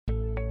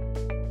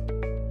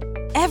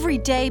Every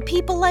day,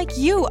 people like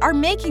you are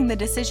making the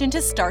decision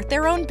to start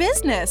their own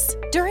business.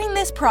 During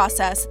this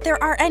process,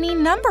 there are any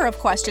number of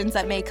questions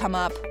that may come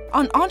up.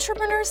 On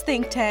Entrepreneurs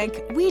Think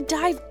Tank, we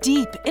dive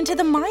deep into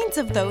the minds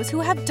of those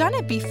who have done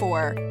it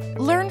before.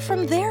 Learn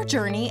from their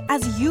journey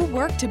as you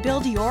work to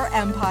build your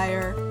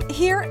empire.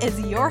 Here is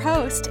your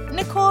host,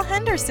 Nicole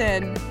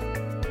Henderson.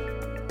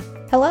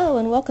 Hello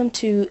and welcome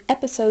to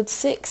episode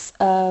 6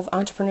 of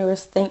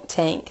Entrepreneurs Think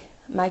Tank.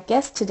 My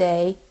guest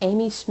today,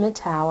 Amy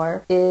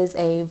Schmittauer, is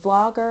a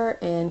vlogger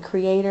and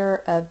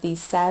creator of the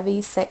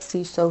Savvy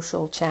Sexy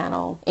Social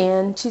channel.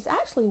 And she's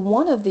actually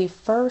one of the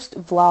first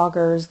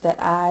vloggers that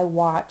I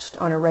watched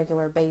on a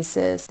regular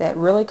basis that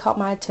really caught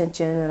my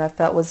attention and I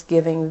felt was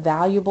giving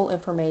valuable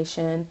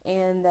information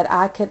and that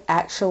I could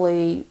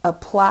actually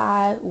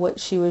apply what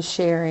she was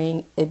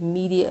sharing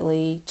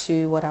immediately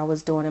to what I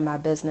was doing in my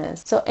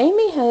business. So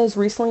Amy has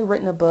recently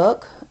written a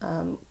book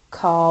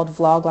called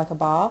Vlog Like a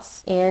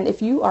Boss. And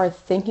if you are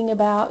thinking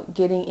about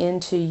getting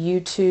into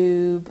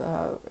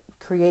YouTube,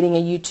 creating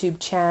a YouTube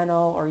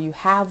channel, or you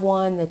have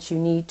one that you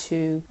need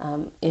to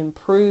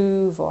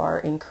improve or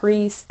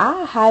increase,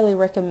 I highly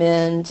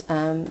recommend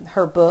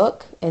her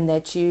book and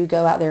that you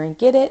go out there and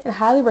get it. I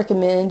highly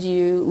recommend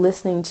you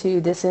listening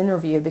to this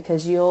interview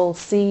because you'll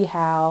see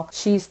how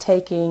she's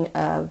taking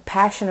a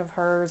passion of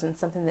hers and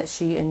something that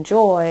she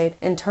enjoyed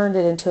and turned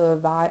it into a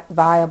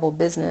viable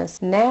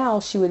business. Now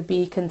she would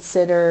be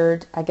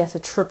considered, I guess, a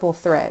triple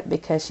threat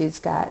because she's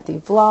got the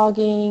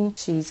vlogging,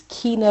 she's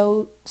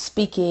keynote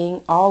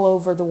speaking all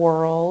over the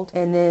world,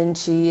 and then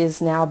she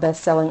is now a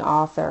best-selling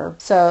author.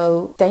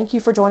 So thank you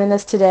for joining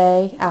us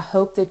today. I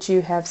hope that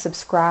you have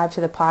subscribed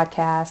to the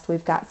podcast.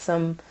 We've got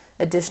some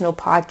additional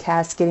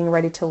podcasts getting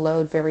ready to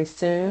load very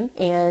soon,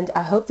 and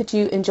I hope that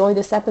you enjoy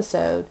this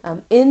episode.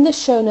 In the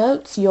show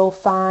notes, you'll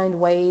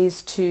find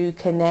ways to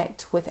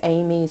connect with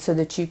Amy so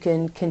that you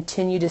can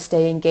continue to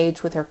stay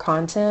engaged with her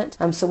content.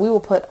 So we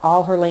will put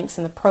all her links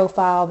in the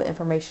profile, the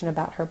information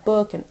about her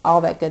book, and all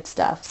that good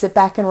stuff. Sit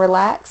back and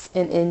relax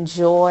and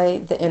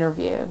enjoy the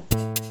interview.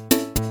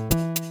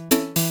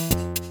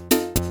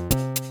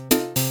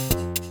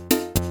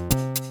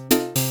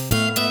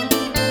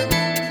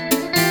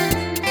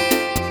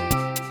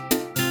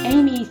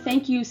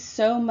 Thank you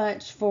so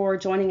much for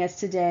joining us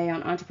today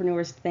on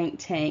Entrepreneurs Think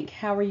Tank.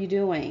 How are you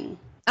doing?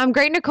 I'm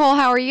great, Nicole.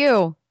 How are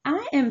you?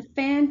 I am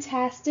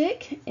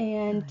fantastic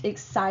and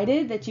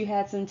excited that you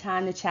had some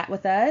time to chat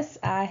with us.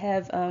 I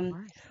have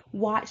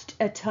watched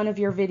a ton of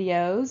your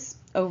videos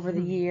over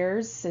the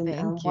years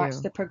and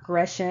watched the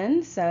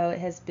progression. So it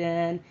has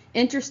been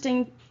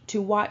interesting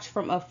to watch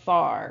from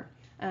afar.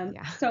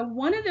 So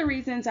one of the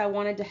reasons I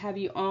wanted to have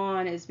you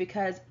on is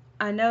because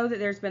I know that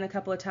there's been a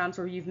couple of times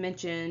where you've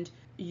mentioned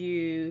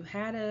you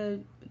had a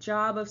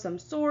job of some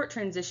sort,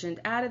 transitioned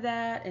out of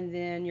that, and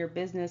then your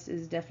business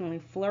is definitely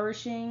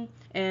flourishing.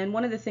 And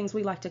one of the things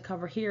we like to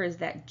cover here is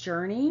that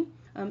journey.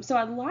 So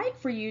I'd like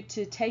for you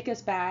to take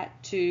us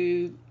back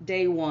to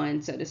day one,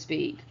 so to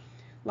speak.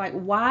 Like,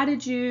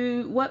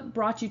 what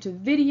brought you to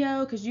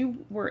video? Because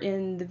you were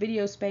in the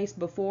video space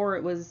before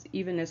it was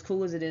even as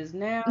cool as it is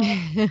now.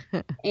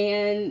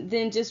 And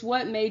then just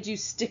what made you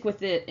stick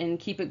with it and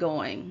keep it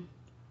going?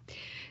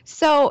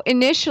 So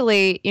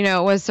initially, it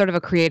was sort of a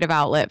creative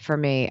outlet for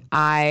me.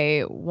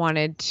 I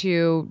wanted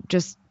to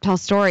just tell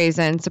stories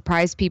and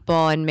surprise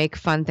people and make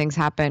fun things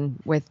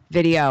happen with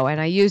video. And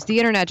I used the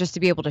internet just to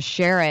be able to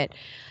share it.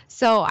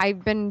 So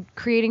I've been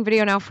creating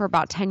video now for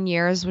about 10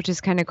 years, which is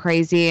kind of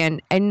crazy.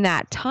 And in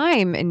that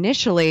time,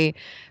 initially,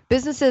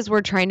 businesses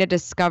were trying to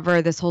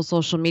discover this whole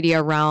social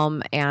media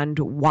realm and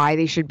why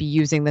they should be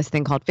using this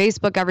thing called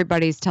Facebook.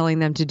 Everybody's telling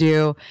them to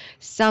do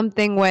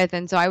something with.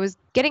 And so I was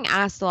getting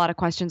asked a lot of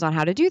questions on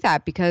how to do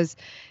that, because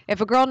if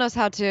a girl knows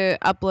how to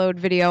upload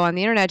video on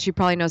the internet, she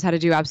probably knows how to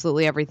do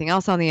absolutely everything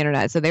else on the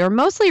internet. So they were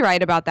mostly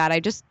right about that. I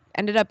just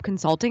ended up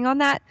consulting on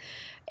that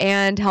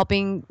and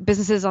helping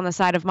businesses on the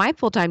side of my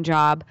full-time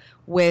job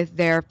with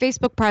their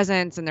Facebook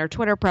presence and their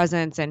Twitter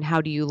presence and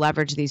how do you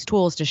leverage these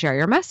tools to share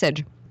your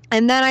message.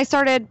 And then I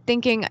started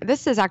thinking,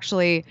 this is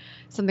actually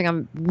something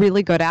I'm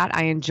really good at.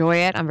 I enjoy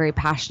it. I'm very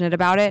passionate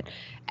about it.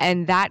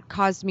 And that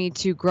caused me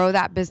to grow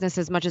that business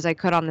as much as I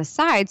could on the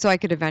side so I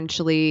could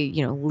eventually,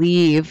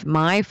 leave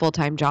my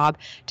full-time job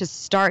to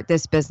start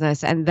this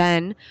business. And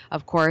then,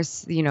 of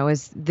course,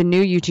 is the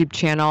new YouTube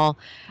channel,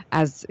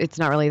 as it's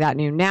not really that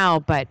new now,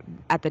 but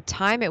at the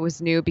time it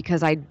was new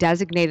because I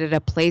designated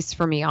a place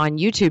for me on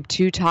YouTube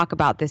to talk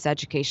about this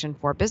education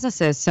for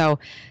businesses. So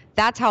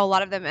that's how a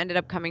lot of them ended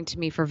up coming to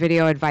me for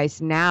video advice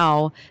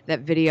now that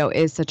video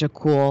is such a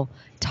cool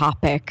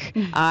topic.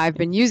 I've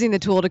been using the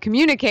tool to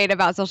communicate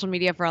about social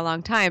media for a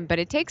long time, but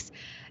it takes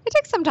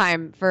some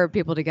time for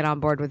people to get on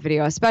board with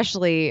video,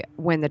 especially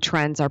when the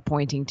trends are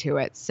pointing to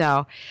it.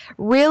 So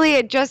really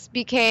it just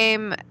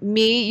became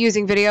me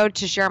using video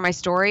to share my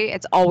story.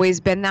 It's always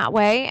been that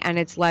way, and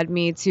it's led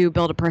me to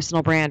build a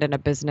personal brand and a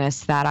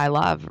business that I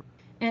love.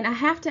 And I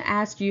have to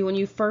ask you, when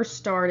you first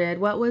started,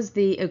 what was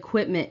the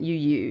equipment you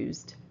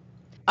used?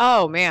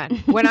 Oh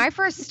man. When I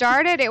first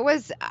started,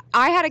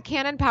 I had a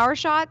Canon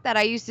PowerShot that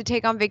I used to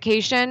take on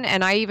vacation,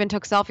 and I even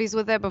took selfies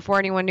with it before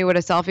anyone knew what a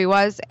selfie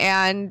was.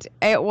 And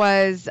there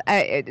was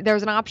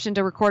an option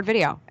to record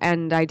video,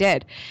 and I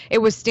did. It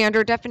was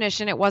standard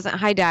definition. It wasn't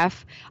high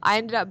def. I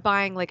ended up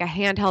buying like a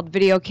handheld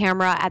video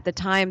camera. At the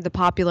time, the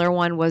popular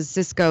one was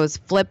Cisco's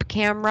flip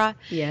camera.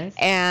 Yes.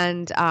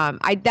 And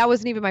that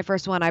wasn't even my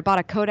first one. I bought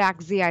a Kodak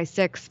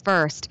ZI6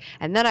 first,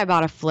 and then I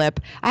bought a flip.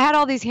 I had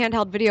all these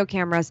handheld video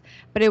cameras,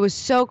 but it was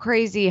so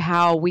crazy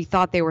how we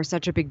thought they were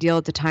such a big deal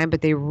at the time,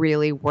 but they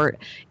really were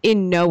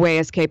in no way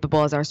as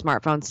capable as our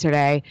smartphones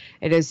today.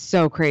 It is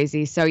so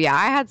crazy. So yeah,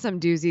 I had some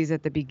doozies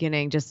at the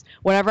beginning, just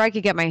whatever I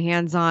could get my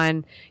hands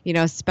on,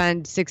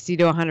 spend 60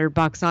 to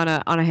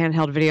 $100 on a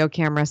handheld video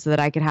camera so that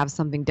I could have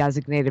something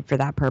designated for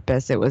that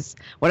purpose. It was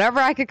whatever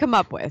I could come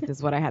up with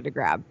is what I had to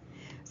grab.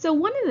 So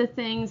one of the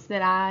things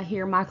that I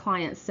hear my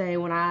clients say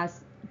when I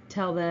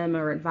tell them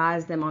or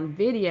advise them on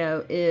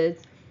video is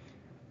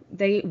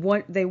they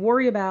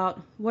worry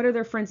about what are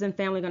their friends and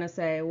family going to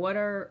say? What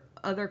are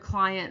other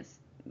clients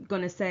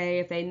going to say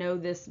if they know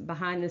this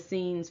behind the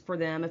scenes for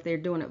them, if they're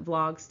doing it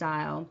vlog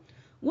style?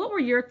 What were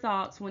your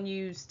thoughts when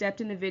you stepped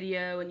in the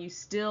video and you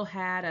still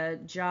had a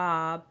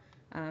job?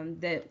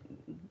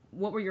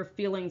 What were your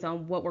feelings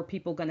on what were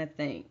people going to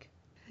think?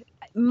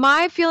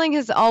 My feeling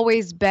has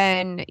always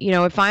been,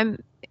 if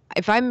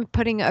I'm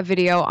putting a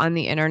video on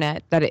the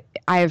internet,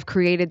 I have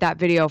created that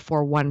video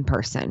for one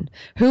person.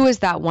 Who is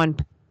that one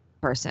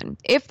person?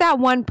 If that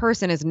one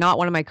person is not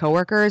one of my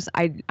coworkers,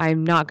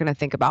 I'm not going to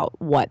think about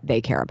what they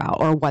care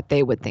about or what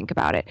they would think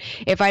about it.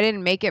 If I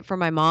didn't make it for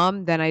my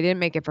mom, then I didn't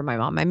make it for my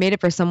mom. I made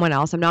it for someone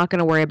else. I'm not going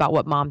to worry about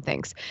what mom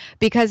thinks,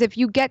 because if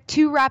you get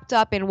too wrapped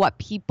up in what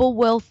people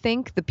will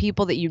think, the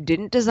people that you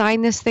didn't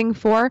design this thing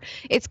for,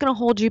 it's going to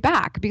hold you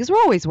back, because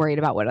we're always worried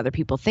about what other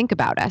people think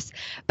about us.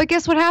 But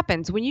guess what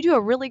happens when you do a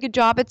really good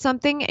job at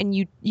something and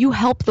you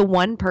help the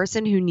one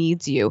person who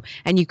needs you,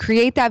 and you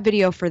create that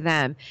video for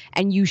them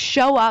and you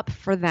show up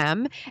for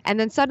them, and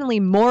then suddenly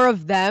more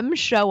of them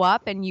show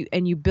up and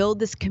you build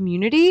this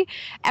community.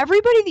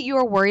 Everybody that you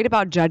were worried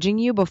about judging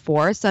you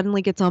before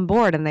suddenly gets on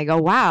board, and they go,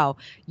 wow,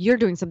 you're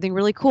doing something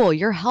really cool.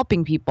 You're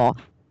helping people.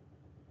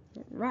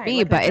 Right.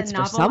 Me, but it's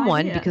for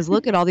someone idea. Because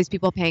look at all these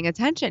people paying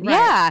attention.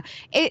 Right.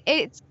 Yeah.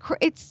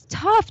 It's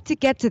tough to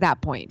get to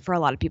that point for a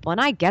lot of people. And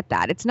I get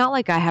that. It's not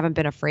like I haven't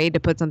been afraid to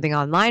put something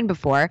online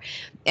before.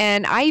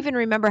 And I even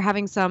remember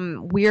having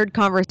some weird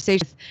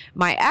conversation with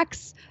my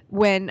ex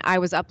when I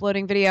was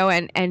uploading video,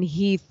 and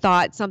he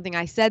thought something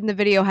I said in the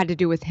video had to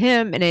do with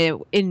him, and it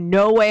in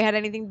no way had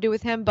anything to do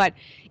with him. But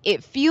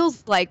it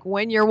feels like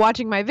when you're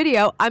watching my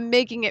video, I'm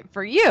making it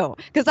for you,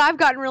 because I've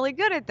gotten really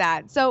good at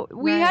that. So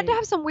we had to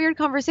have some weird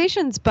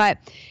conversations. But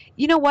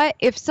you know what?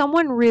 If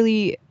someone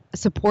really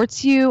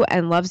supports you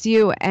and loves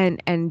you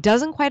and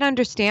doesn't quite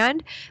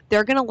understand,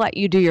 they're going to let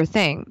you do your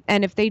thing.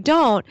 And if they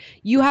don't,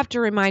 you have to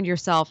remind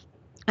yourself,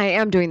 I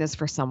am doing this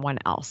for someone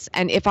else.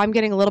 And if I'm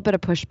getting a little bit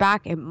of pushback,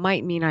 it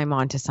might mean I'm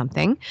onto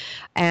something.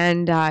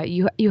 And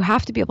you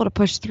have to be able to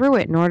push through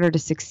it in order to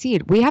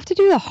succeed. We have to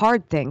do the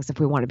hard things if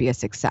we want to be a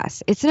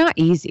success. It's not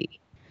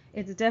easy.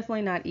 It's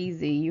definitely not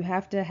easy. You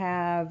have to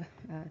have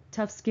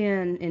tough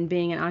skin in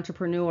being an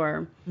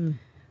entrepreneur.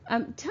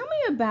 Tell me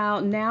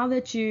about, now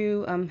that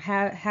you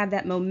have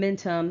that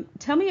momentum,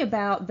 tell me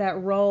about that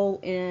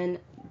role in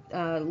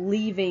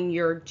leaving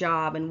your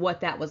job and what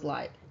that was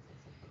like.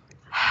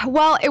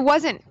 Well, it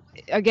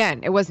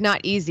was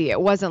not easy. It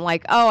wasn't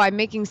like, oh, I'm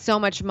making so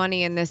much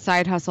money in this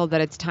side hustle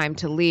that it's time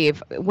to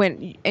leave.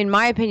 In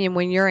my opinion,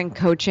 when you're in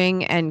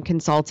coaching and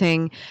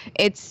consulting,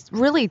 it's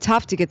really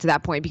tough to get to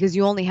that point because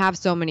you only have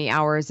so many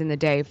hours in the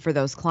day for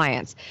those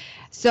clients.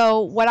 So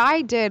what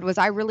I did was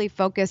I really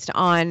focused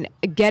on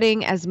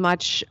getting as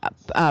much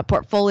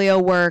portfolio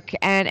work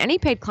and any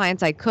paid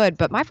clients I could.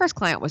 But my first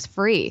client was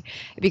free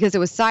because it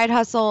was side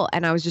hustle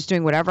and I was just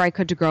doing whatever I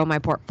could to grow my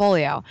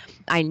portfolio.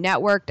 I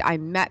networked, I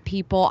met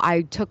people,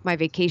 I took my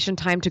vacation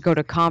time to go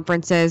to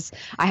conferences.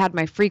 I had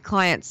my free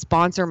clients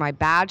sponsor my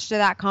badge to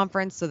that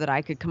conference so that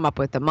I could come up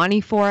with the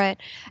money for it.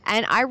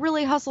 And I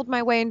really hustled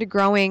my way into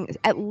growing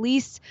at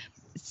least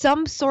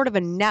some sort of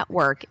a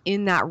network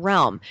in that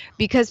realm,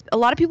 because a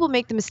lot of people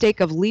make the mistake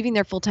of leaving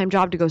their full-time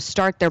job to go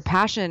start their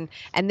passion,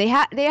 and they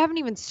haven't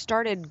even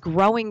started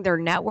growing their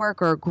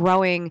network or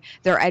growing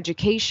their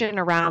education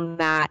around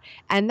that,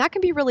 and that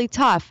can be really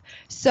tough.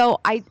 So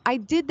I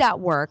did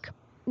that work.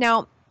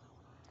 Now,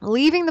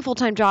 leaving the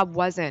full-time job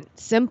wasn't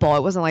simple.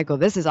 It wasn't like, oh,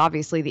 this is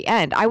obviously the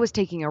end. I was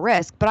taking a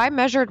risk, but I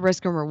measured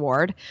risk and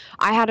reward.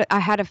 I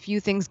had a few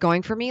things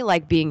going for me,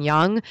 like being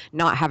young,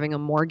 not having a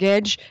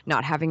mortgage,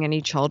 not having any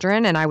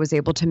children, and I was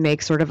able to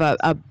make sort of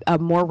a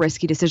more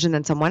risky decision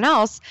than someone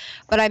else,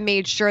 but I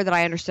made sure that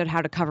I understood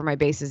how to cover my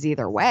bases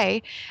either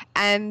way.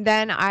 And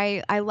then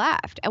I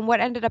left. And what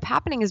ended up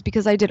happening is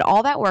because I did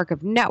all that work of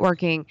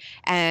networking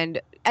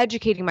and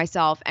educating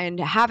myself and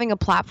having a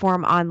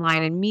platform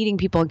online and meeting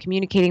people and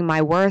communicating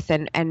my worth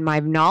and my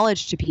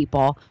knowledge to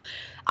people,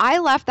 I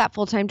left that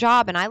full-time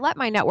job and I let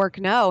my network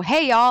know,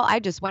 hey, y'all, I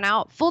just went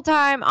out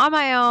full-time on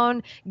my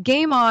own,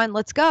 game on,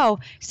 let's go.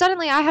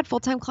 Suddenly I had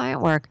full-time client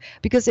work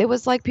because it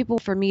was like people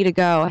for me to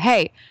go,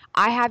 hey,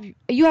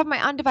 you have my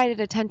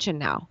undivided attention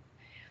now.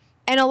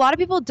 And a lot of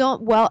people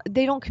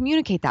they don't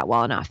communicate that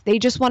well enough. They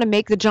just want to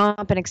make the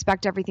jump and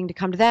expect everything to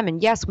come to them.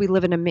 And yes, we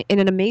live in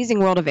an amazing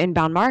world of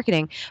inbound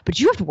marketing, but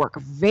you have to work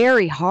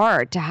very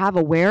hard to have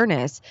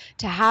awareness,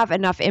 to have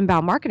enough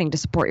inbound marketing to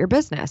support your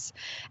business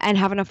and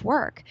have enough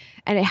work.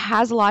 And it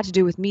has a lot to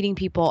do with meeting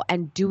people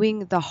and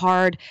doing the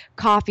hard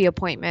coffee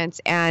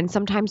appointments and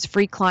sometimes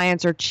free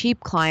clients or cheap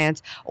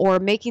clients, or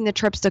making the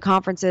trips to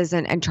conferences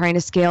and trying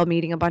to scale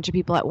meeting a bunch of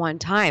people at one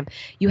time.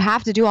 You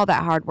have to do all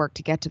that hard work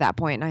to get to that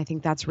point. And I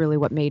think that's really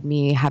what made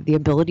me have the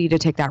ability to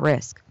take that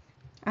risk.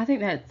 I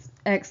think that's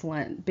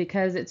excellent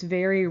because it's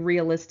very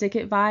realistic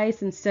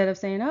advice instead of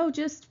saying, oh,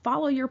 just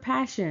follow your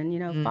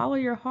passion, follow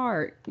your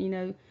heart,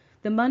 the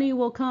money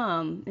will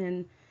come.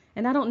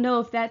 And I don't know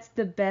if that's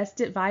the best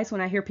advice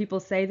when I hear people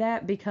say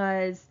that,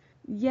 because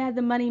yeah,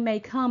 the money may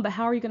come, but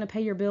how are you going to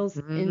pay your bills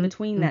in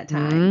between that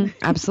time?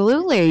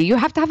 Absolutely. You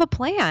have to have a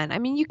plan. I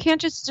mean, you can't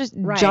just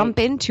Right. jump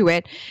into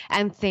it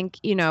and think,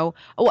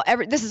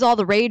 this is all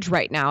the rage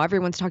right now.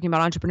 Everyone's talking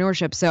about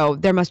entrepreneurship, so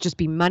there must just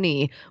be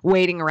money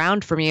waiting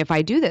around for me if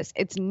I do this.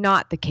 It's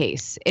not the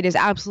case. It is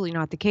absolutely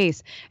not the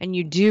case. And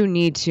you do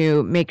need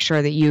to make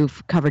sure that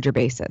you've covered your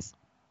bases.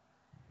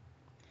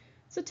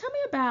 So tell me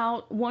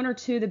about one or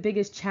two of the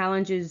biggest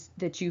challenges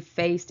that you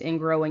faced in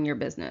growing your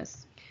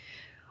business.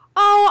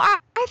 Oh,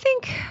 I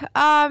think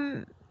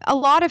a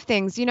lot of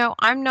things.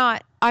 I'm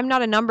not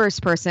a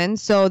numbers person,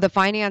 so the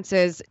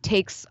finances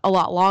takes a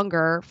lot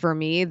longer for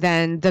me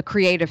than the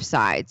creative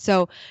side.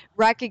 So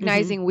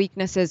recognizing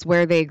weaknesses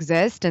where they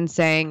exist and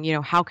saying,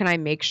 how can I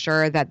make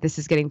sure that this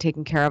is getting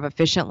taken care of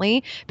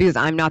efficiently, because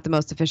I'm not the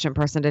most efficient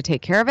person to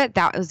take care of it.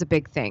 That was a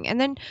big thing.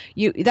 And then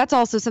that's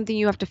also something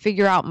you have to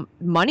figure out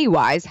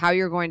money-wise, how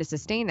you're going to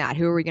sustain that.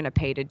 Who are we going to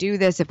pay to do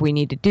this if we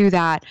need to do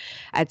that,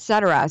 et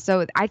cetera.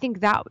 So I think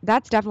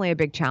that's definitely a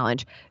big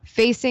challenge.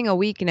 Facing a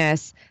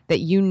weakness that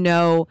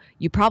you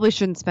probably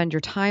shouldn't spend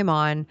your time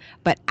on,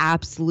 but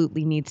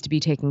absolutely needs to be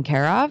taken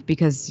care of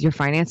because your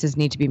finances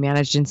need to be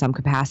managed in some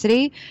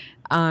capacity.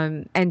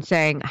 And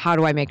saying, how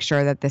do I make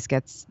sure that this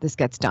gets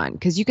done?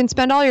 Because you can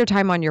spend all your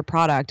time on your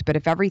product, but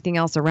if everything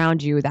else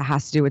around you that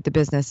has to do with the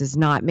business is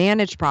not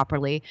managed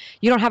properly,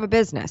 you don't have a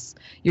business.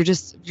 You're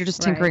just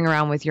tinkering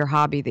around with your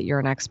hobby that you're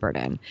an expert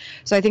in.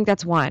 So I think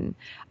that's one.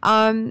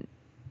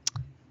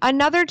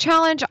 Another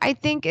challenge I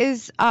think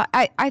is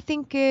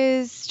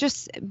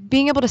just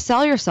being able to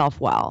sell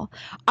yourself well.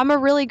 I'm a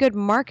really good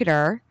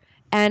marketer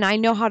and I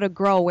know how to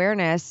grow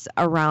awareness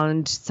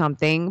around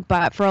something,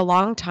 but for a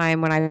long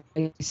time when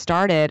I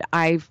started,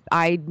 I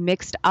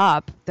mixed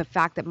up the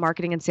fact that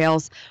marketing and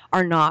sales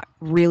are not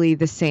really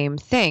the same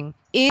thing.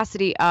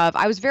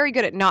 I was very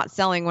good at not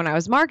selling when I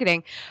was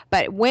marketing,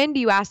 but when do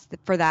you ask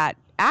for that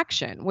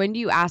action? When do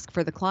you ask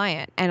for the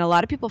client? And a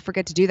lot of people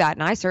forget to do that.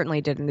 And I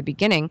certainly did in the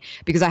beginning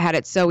because I had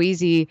it so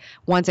easy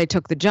once I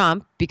took the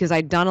jump, because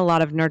I'd done a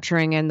lot of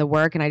nurturing and the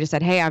work. And I just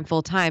said, hey, I'm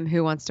full time.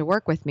 Who wants to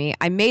work with me?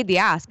 I made the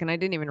ask and I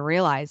didn't even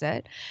realize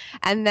it.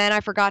 And then I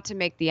forgot to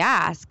make the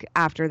ask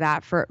after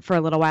that for a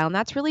little while. And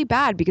that's really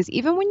bad because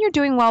even when you're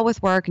doing well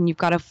with work and you've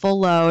got a full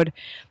load,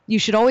 you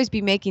should always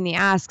be making the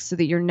ask so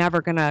that you're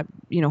never going to,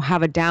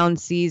 have a down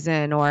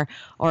season or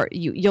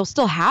you'll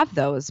still have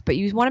those, but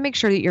you want to make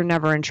sure that you're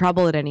never in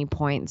trouble at any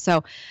point.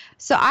 So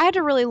I had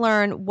to really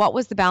learn what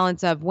was the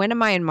balance of when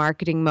am I in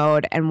marketing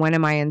mode and when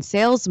am I in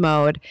sales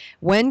mode?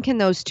 When can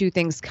those two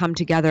things come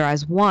together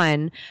as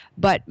one?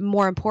 But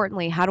more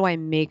importantly, how do I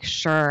make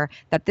sure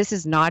that this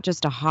is not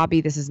just a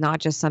hobby? This is not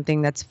just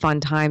something that's fun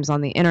times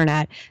on the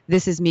internet.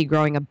 This is me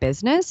growing a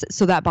business.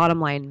 So that bottom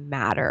line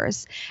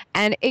matters.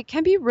 And it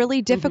can be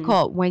really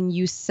difficult when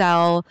you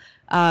sell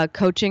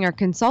coaching or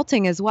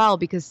consulting as well,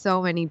 because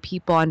so many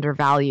people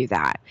undervalue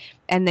that.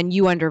 And then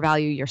you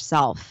undervalue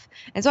yourself.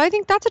 And so I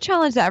think that's a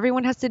challenge that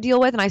everyone has to deal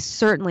with. And I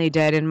certainly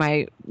did in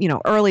my,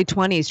 early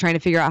 20s, trying to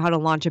figure out how to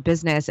launch a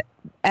business,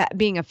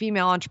 being a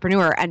female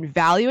entrepreneur and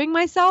valuing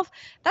myself.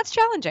 That's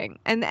challenging.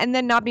 And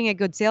then not being a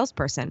good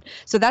salesperson.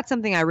 So that's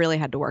something I really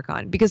had to work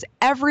on, because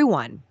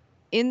everyone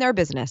in their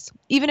business,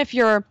 even if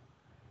you're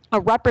a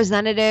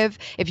representative,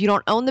 if you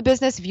don't own the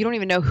business, if you don't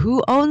even know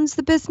who owns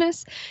the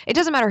business, it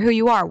doesn't matter who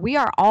you are. We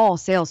are all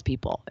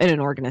salespeople in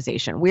an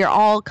organization. We are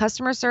all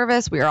customer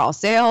service. We are all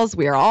sales.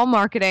 We are all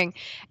marketing.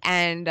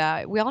 And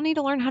we all need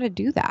to learn how to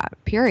do that,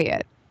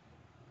 period.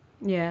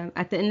 Yeah.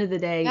 At the end of the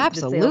day,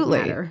 absolutely. The sales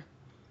matter.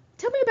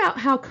 Tell me about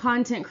how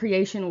content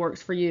creation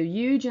works for you.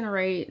 You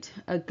generate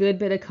a good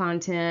bit of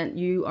content.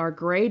 You are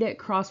great at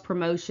cross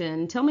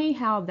promotion. Tell me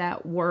how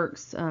that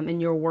works in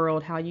your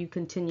world, how you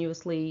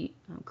continuously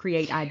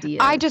create ideas?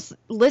 I just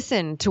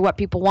listen to what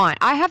people want.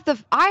 I have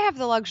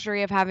the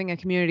luxury of having a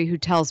community who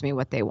tells me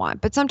what they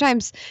want. But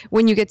sometimes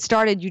when you get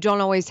started, you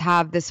don't always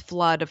have this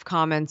flood of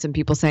comments and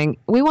people saying,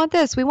 we want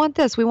this, we want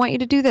this, we want you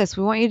to do this,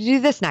 we want you to do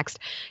this next.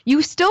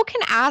 You still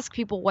can ask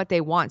people what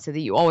they want so that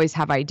you always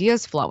have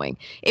ideas flowing.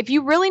 If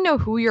you really know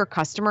who your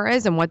customer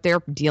is and what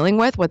they're dealing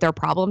with, what their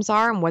problems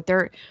are and what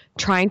they're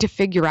trying to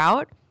figure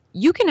out,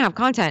 you can have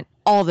content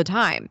all the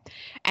time.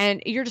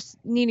 And you're just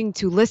needing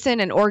to listen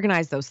and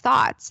organize those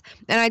thoughts.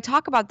 And I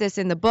talk about this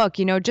in the book,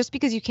 just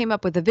because you came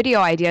up with a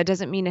video idea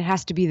doesn't mean it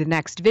has to be the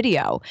next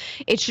video.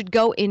 It should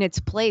go in its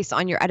place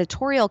on your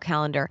editorial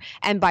calendar.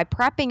 And by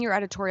prepping your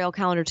editorial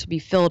calendar to be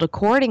filled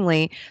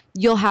accordingly,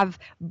 you'll have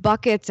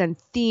buckets and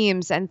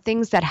themes and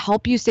things that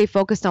help you stay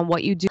focused on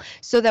what you do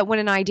so that when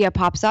an idea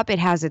pops up, it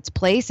has its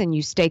place and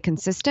you stay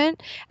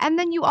consistent. And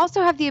then you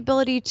also have the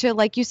ability to,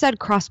 like you said,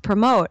 cross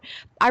promote.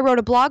 I wrote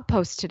a blog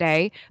post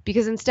today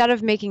because instead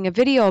of making a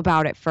video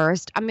about it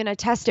first, I'm going to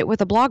test it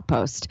with a blog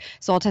post.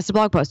 So I'll test a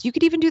blog post. You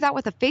could even do that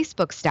with a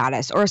Facebook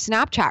status or a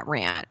Snapchat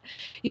rant.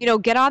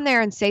 Get on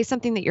there and say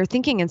something that you're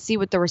thinking and see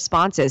what the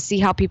response is. See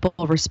how people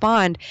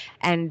respond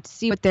and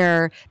see what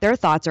their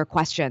thoughts or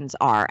questions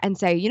are and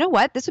say, you know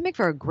what, this would make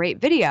for a great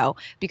video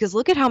because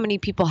look at how many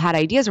people had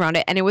ideas around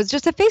it and it was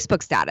just a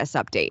Facebook status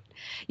update.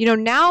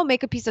 Now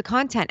make a piece of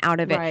content out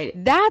of it.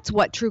 Right. That's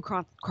what true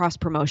cross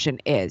promotion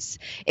is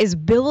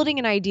building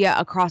an idea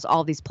across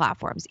all these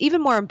platforms.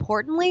 Even more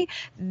importantly,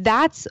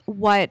 that's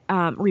what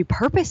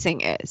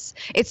repurposing is.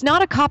 It's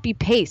not a copy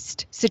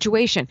paste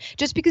situation.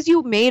 Just because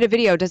you made a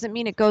video doesn't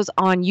mean it goes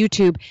on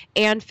YouTube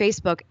and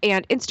Facebook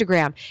and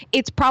Instagram.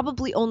 It's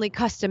probably only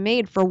custom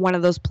made for one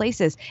of those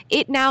places.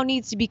 It now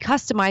needs to be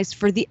customized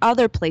for the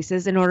other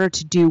places in order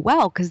to do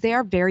well because they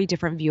are very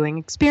different viewing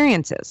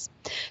experiences.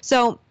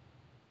 So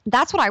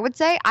that's what I would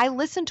say. I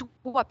listen to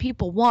what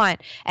people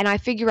want and I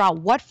figure out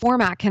what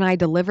format can I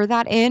deliver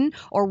that in,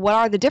 or what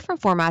are the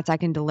different formats I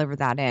can deliver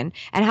that in,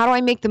 and how do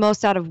I make the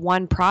most out of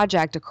one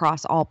project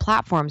across all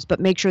platforms, but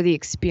make sure the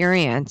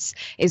experience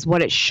is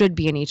what it should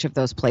be in each of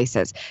those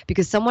places,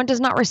 because someone does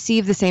not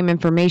receive the same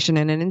information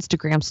in an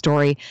Instagram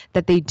story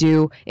that they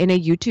do in a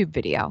YouTube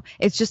video.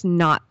 It's just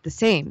not the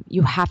same.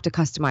 You have to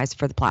customize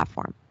for the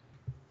platform.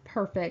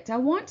 Perfect. I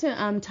want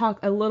to talk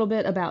a little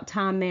bit about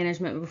time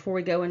management before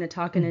we go into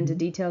talking into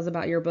details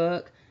about your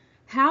book.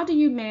 How do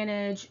you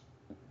manage?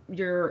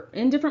 You're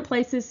in different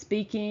places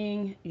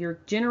speaking, you're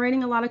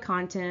generating a lot of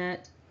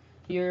content,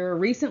 you're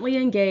recently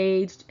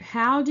engaged.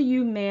 How do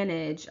you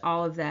manage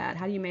all of that?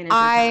 How do you manage your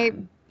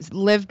time? I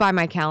live by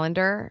my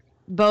calendar.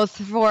 Both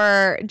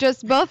for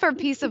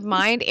peace of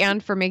mind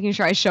and for making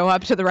sure I show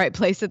up to the right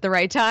place at the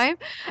right time.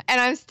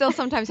 And I still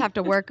sometimes have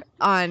to work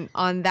on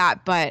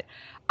that. But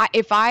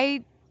if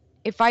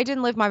I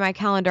didn't live by my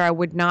calendar, I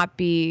would not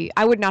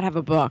have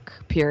a book,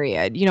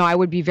 period. I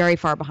would be very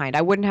far behind.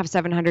 I wouldn't have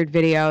 700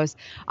 videos.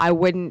 I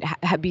wouldn't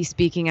be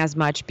speaking as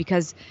much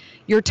because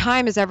your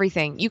time is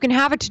everything. You can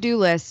have a to-do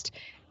list,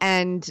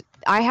 and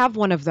I have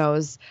one of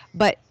those,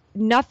 but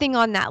nothing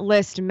on that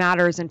list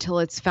matters until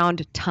it's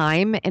found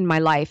time in my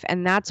life.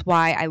 And that's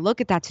why I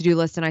look at that to-do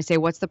list and I say,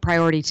 what's the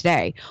priority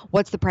today?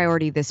 What's the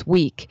priority this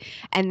week?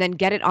 And then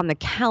get it on the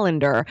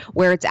calendar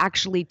where it's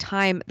actually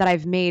time that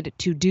I've made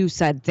to do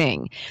said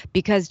thing.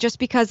 Because just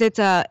because it's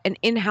an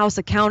in-house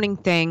accounting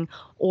thing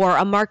or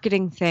a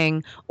marketing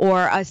thing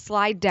or a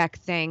slide deck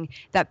thing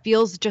that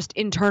feels just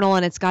internal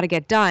and it's got to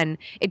get done,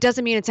 it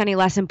doesn't mean it's any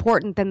less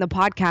important than the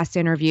podcast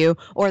interview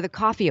or the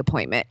coffee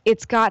appointment.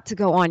 It's got to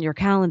go on your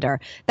calendar.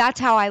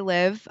 That's how I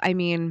live. I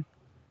mean,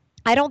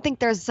 I don't think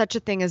there's such a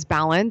thing as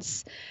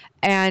balance.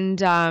 And,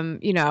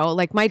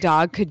 like my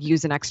dog could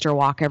use an extra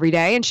walk every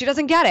day and she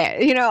doesn't get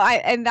it,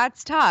 and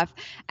that's tough.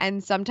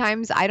 And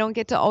sometimes I don't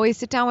get to always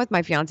sit down with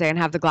my fiance and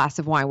have the glass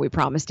of wine we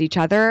promised each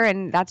other.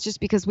 And that's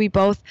just because we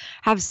both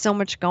have so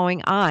much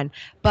going on,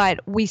 but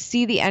we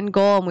see the end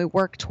goal and we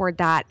work toward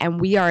that. And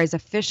we are as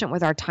efficient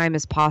with our time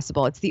as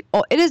possible.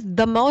 It is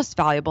the most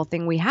valuable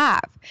thing we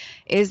have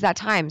is that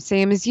time,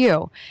 same as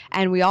you.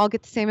 And we all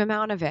get the same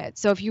amount of it.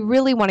 So if you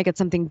really want to get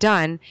something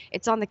done,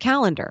 it's on the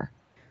calendar.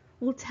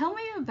 Well, tell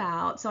me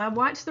so I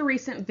watched the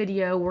recent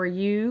video where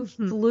you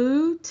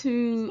flew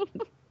to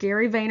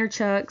Gary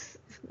Vaynerchuk's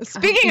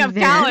Speaking of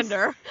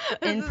calendar.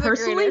 And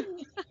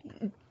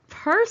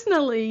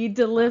personally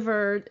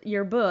delivered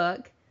your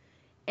book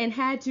and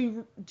had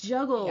to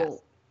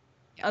juggle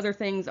other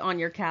things on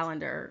your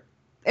calendar.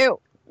 What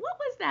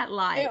was that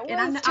like?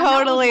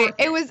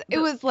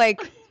 It was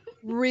like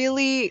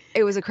really,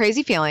 it was a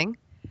crazy feeling.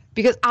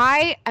 Because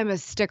I am a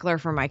stickler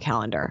for my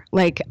calendar.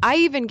 Like, I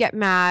even get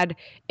mad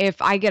if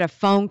I get a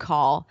phone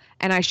call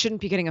and I shouldn't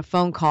be getting a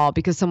phone call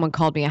because someone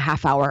called me a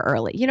half hour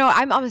early.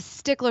 I'm a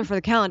stickler for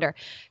the calendar.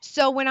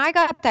 So when I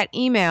got that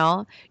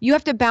email, you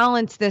have to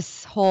balance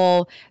this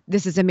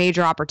is a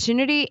major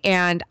opportunity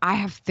and I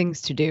have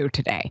things to do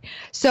today.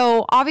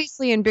 So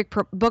obviously in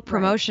book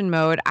promotion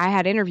mode, I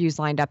had interviews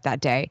lined up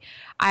that day.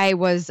 I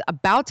was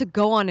about to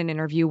go on an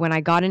interview when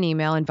I got an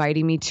email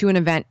inviting me to an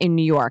event in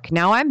New York.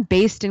 Now I'm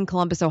based in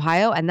Columbus, Ohio.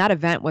 Ohio, and that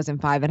event was in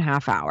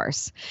 5.5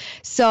 hours.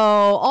 So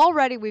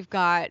already we've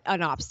got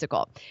an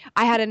obstacle.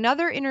 I had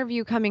another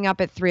interview coming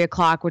up at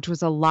 3:00, which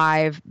was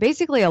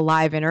basically a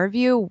live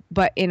interview,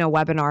 but in a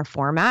webinar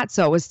format.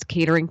 So it was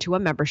catering to a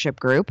membership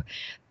group.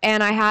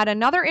 And I had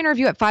another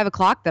interview at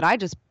 5:00 that I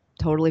just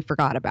totally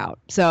forgot about.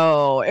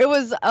 So it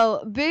was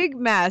a big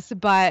mess.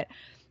 But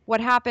what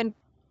happened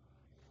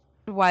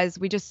was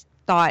we just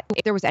thought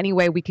if there was any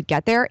way we could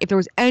get there,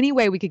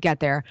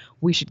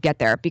 we should get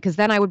there, because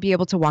then I would be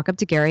able to walk up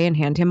to Gary and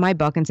hand him my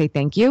book and say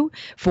thank you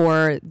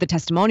for the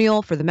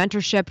testimonial, for the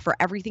mentorship, for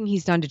everything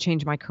he's done to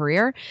change my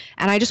career.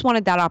 And I just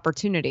wanted that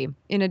opportunity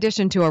in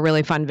addition to a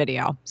really fun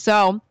video.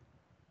 So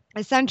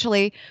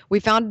essentially,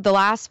 we found the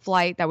last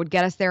flight that would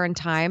get us there in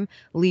time,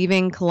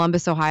 leaving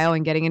Columbus, Ohio,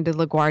 and getting into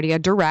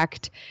LaGuardia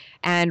direct.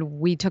 And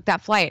we took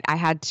that flight. I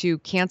had to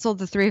cancel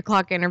the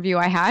 3:00 interview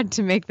I had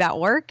to make that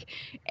work,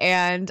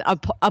 and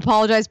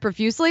apologize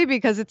profusely,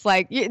 because it's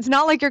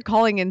not like you're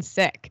calling in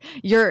sick.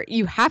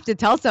 You have to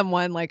tell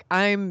someone, like,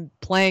 I'm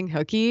playing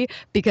hooky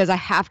because I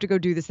have to go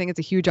do this thing. It's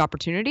a huge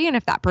opportunity. And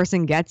if that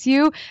person gets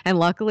you, and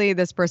luckily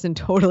this person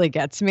totally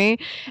gets me,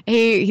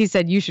 he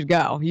said, you should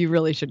go. You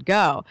really should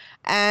go.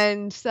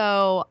 And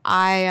so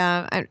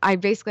I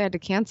basically had to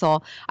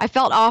cancel. I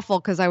felt awful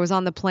because I was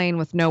on the plane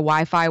with no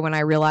Wi-Fi when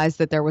I realized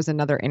that there was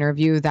another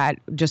interview that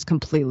just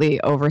completely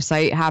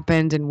oversight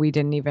happened and we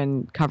didn't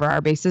even cover our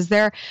bases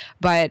there.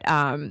 But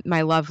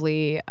my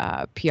lovely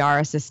PR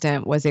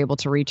assistant was able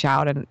to reach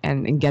out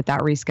and get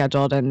that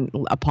rescheduled and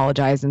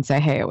apologize and say,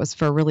 hey, it was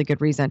for a really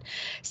good reason.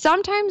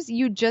 Sometimes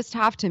you just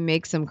have to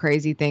make some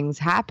crazy things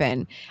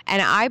happen.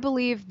 And I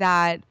believe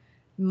that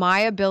my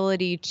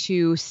ability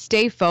to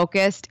stay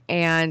focused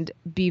and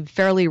be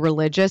fairly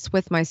religious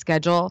with my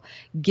schedule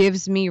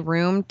gives me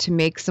room to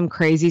make some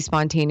crazy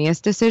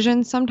spontaneous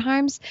decisions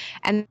sometimes.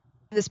 And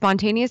the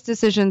spontaneous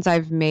decisions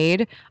I've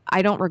made,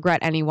 I don't regret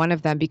any one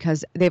of them,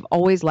 because they've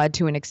always led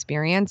to an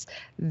experience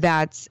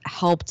that's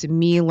helped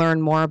me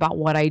learn more about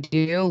what I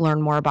do,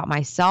 learn more about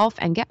myself,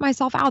 and get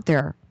myself out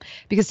there.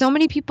 Because so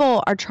many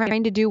people are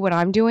trying to do what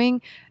I'm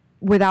doing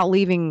without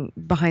leaving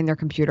behind their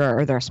computer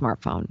or their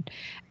smartphone.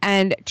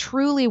 And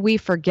truly, we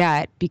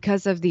forget,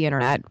 because of the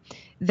internet,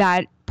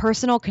 that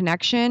personal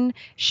connection,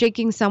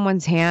 shaking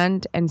someone's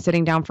hand and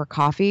sitting down for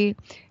coffee,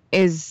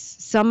 is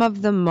some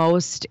of the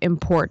most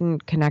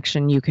important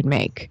connection you can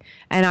make.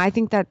 And I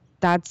think that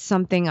that's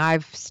something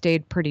I've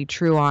stayed pretty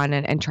true on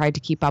and tried to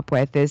keep up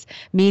with, is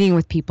meeting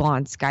with people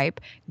on Skype,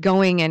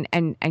 going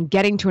and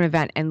getting to an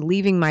event and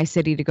leaving my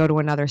city to go to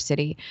another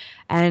city.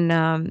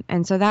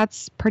 And so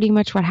that's pretty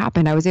much what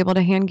happened. I was able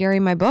to hand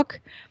Gary my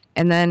book,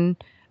 and then,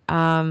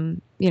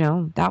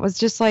 that was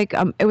just like,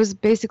 it was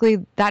basically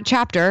that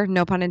chapter,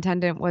 no pun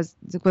intended, was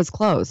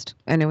closed,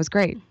 and it was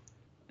great.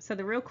 So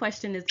the real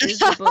question is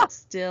the book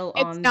still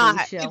on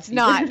the shelf? It's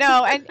not.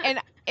 No. And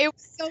it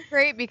was so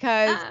great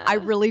because I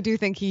really do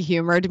think he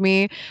humored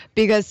me,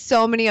 because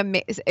so many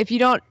if you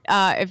don't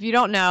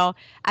know,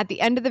 at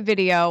the end of the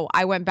video,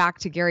 I went back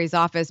to Gary's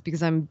office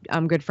because I'm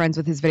good friends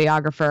with his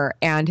videographer,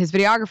 and his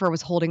videographer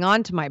was holding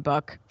on to my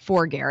book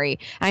for Gary.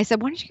 And I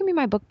said, why don't you give me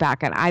my book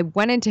back? And I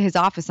went into his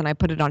office and I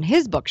put it on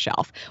his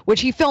bookshelf,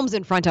 which he films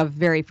in front of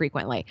very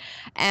frequently.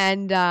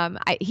 And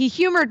he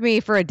humored me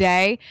for a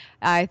day.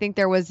 I think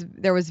there was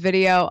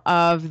video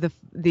of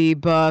the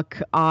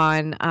book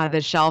on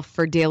the shelf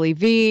for Daily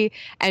V,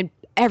 and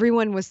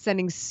everyone was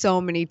sending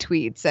so many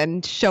tweets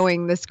and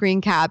showing the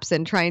screen caps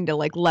and trying to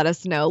let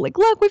us know, look,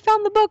 we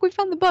found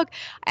the book.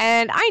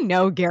 And I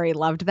know Gary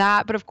loved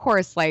that, but of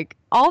course,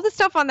 all the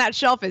stuff on that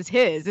shelf is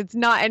his. It's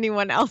not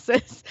anyone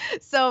else's.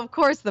 So of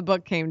course the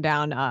book came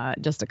down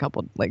just a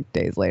couple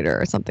days later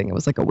or something. It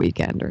was a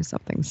weekend or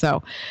something.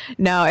 So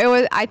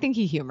no, I think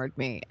he humored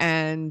me,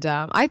 and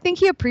I think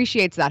he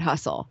appreciates that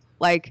hustle.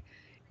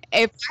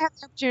 If I have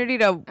the opportunity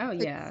to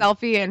take a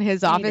selfie in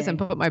his office and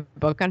put my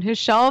book on his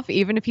shelf,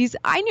 even if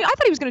I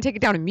thought he was going to take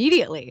it down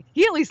immediately.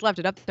 He at least left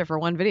it up there for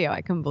one video.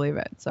 I couldn't believe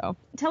it. So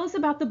tell us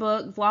about the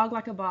book, Vlog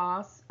Like a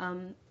Boss.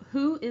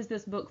 Who is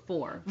this book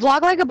for?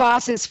 Vlog Like a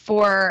Boss is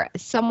for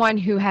someone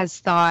who has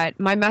thought,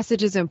 my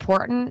message is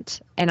important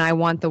and I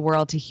want the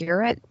world to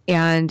hear it,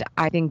 and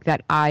I think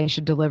that I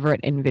should deliver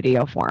it in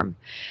video form.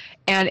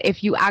 And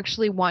if you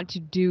actually want to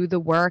do the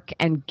work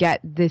and get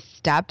the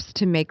steps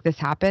to make this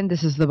happen,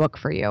 this is the book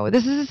for you.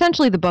 This is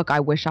essentially the book I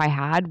wish I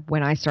had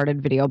when I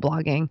started video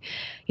blogging,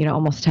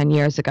 almost 10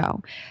 years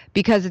ago,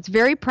 because it's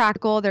very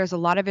practical. There's a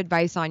lot of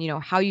advice on,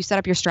 how you set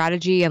up your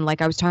strategy. And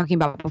like I was talking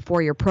about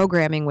before, your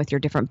programming with your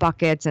different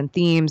buckets and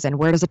themes, and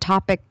where does a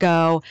topic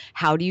go?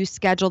 How do you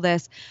schedule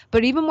this?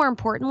 But even more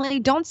importantly,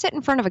 don't sit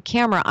in front of a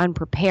camera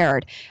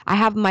unprepared. I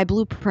have my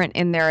blueprint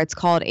in there. It's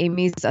called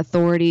Amy's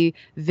Authority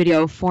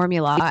Video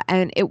Formula.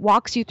 And it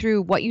walks you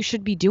through what you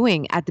should be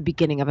doing at the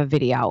beginning of a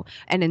video,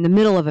 and in the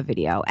middle of a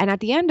video, and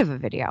at the end of a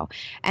video.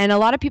 And a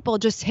lot of people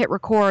just hit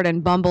record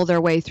and bumble their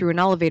way through an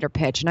elevator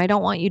pitch. And I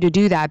don't want you to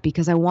do that,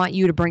 because I want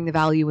you to bring the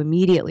value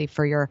immediately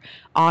for your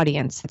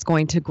audience that's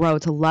going to grow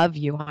to love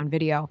you on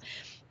video.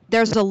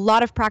 There's a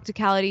lot of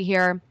practicality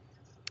here.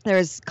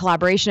 There's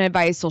collaboration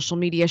advice, social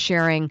media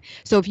sharing.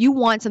 So if you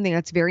want something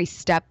that's very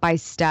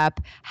step-by-step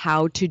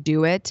how to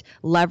do it,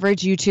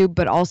 leverage YouTube,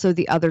 but also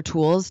the other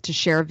tools to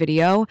share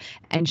video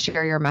and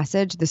share your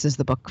message, this is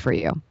the book for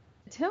you.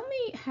 Tell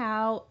me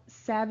how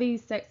Savvy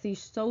Sexy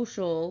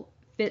Social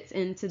fits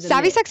into the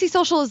Savvy mix. Sexy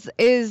Social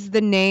is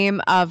the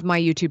name of my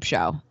YouTube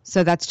show.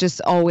 So that's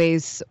just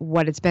always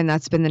what it's been.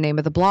 That's been the name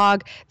of the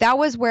blog. That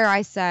was where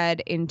I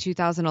said in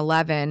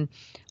 2011,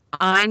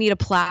 I need a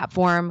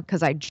platform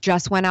because I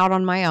just went out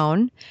on my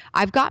own.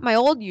 I've got my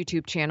old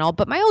YouTube channel,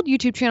 but my old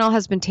YouTube channel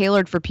has been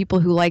tailored for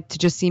people who like to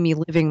just see me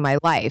living my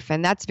life.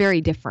 And that's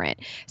very different.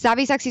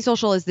 Savvy Sexy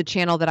Social is the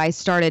channel that I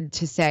started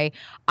to say,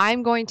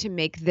 I'm going to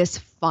make this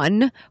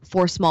fun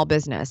for small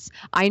business.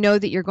 I know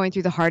that you're going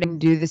through the hard and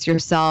do this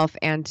yourself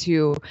and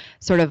to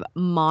sort of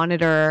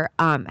monitor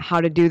how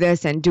to do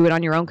this and do it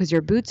on your own because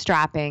you're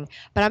bootstrapping,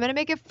 but I'm going to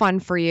make it fun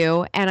for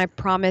you. And I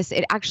promise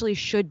it actually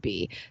should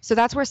be. So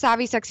that's where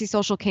Savvy Sexy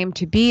Social came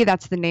to be.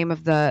 That's the name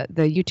of the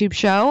YouTube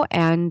show.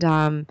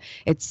 And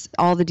it's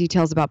all the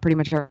details about pretty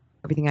much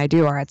everything I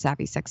do are at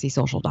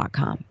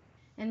savvysexysocial.com.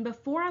 And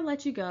before I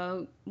let you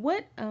go,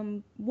 what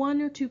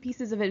one or two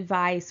pieces of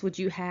advice would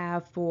you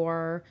have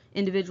for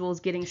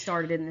individuals getting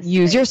started in this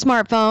Use space? your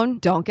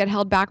smartphone. Don't get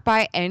held back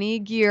by any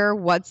gear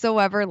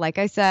whatsoever. Like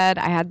I said,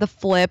 I had the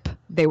Flip.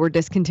 They were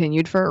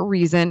discontinued for a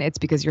reason. It's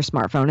because your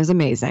smartphone is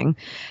amazing.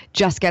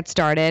 Just get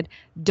started.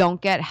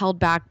 Don't get held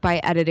back by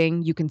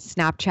editing. You can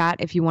Snapchat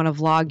if you want to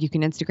vlog. You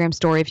can Instagram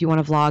story if you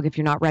want to vlog. If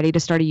you're not ready to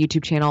start a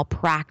YouTube channel,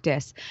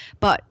 practice.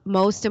 But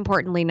most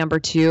importantly, number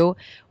two,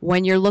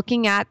 when you're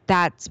looking at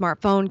that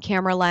smartphone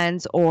camera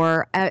lens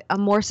or a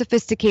more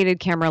sophisticated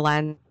camera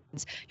lens,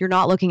 you're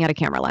not looking at a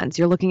camera lens.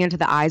 You're looking into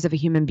the eyes of a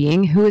human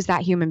being. Who is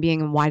that human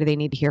being and why do they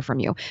need to hear from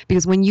you?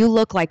 Because when you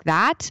look like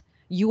that,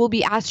 you will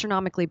be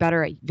astronomically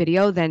better at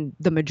video than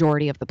the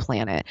majority of the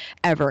planet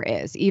ever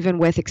is, even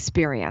with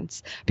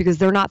experience, because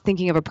they're not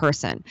thinking of a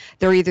person.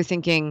 They're either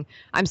thinking,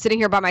 I'm sitting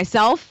here by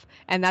myself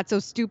and that's so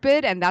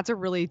stupid and that's a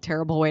really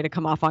terrible way to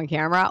come off on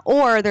camera,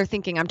 or they're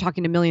thinking I'm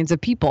talking to millions of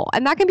people,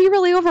 and that can be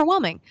really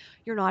overwhelming.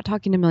 You're not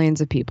talking to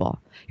millions of people.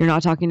 You're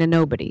not talking to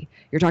nobody.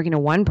 You're talking to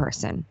one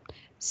person.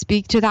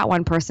 Speak to that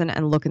one person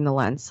and look in the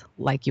lens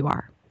like you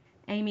are.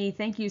 Amy,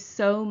 thank you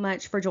so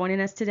much for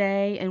joining us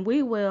today. And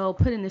we will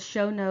put in the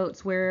show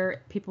notes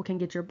where people can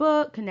get your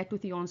book, connect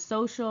with you on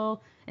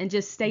social, and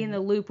just stay in the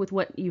loop with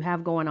what you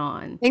have going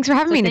on. Thanks for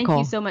having me, Nicole.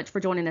 Thank you so much for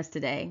joining us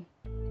today.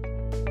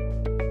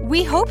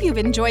 We hope you've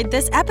enjoyed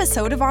this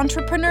episode of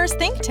Entrepreneurs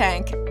Think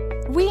Tank.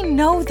 We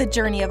know the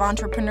journey of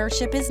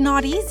entrepreneurship is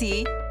not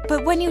easy,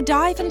 but when you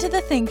dive into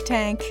the think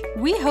tank,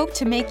 we hope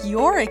to make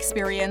your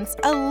experience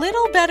a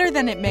little better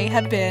than it may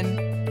have been.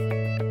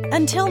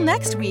 Until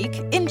next week,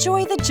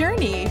 enjoy the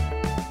journey.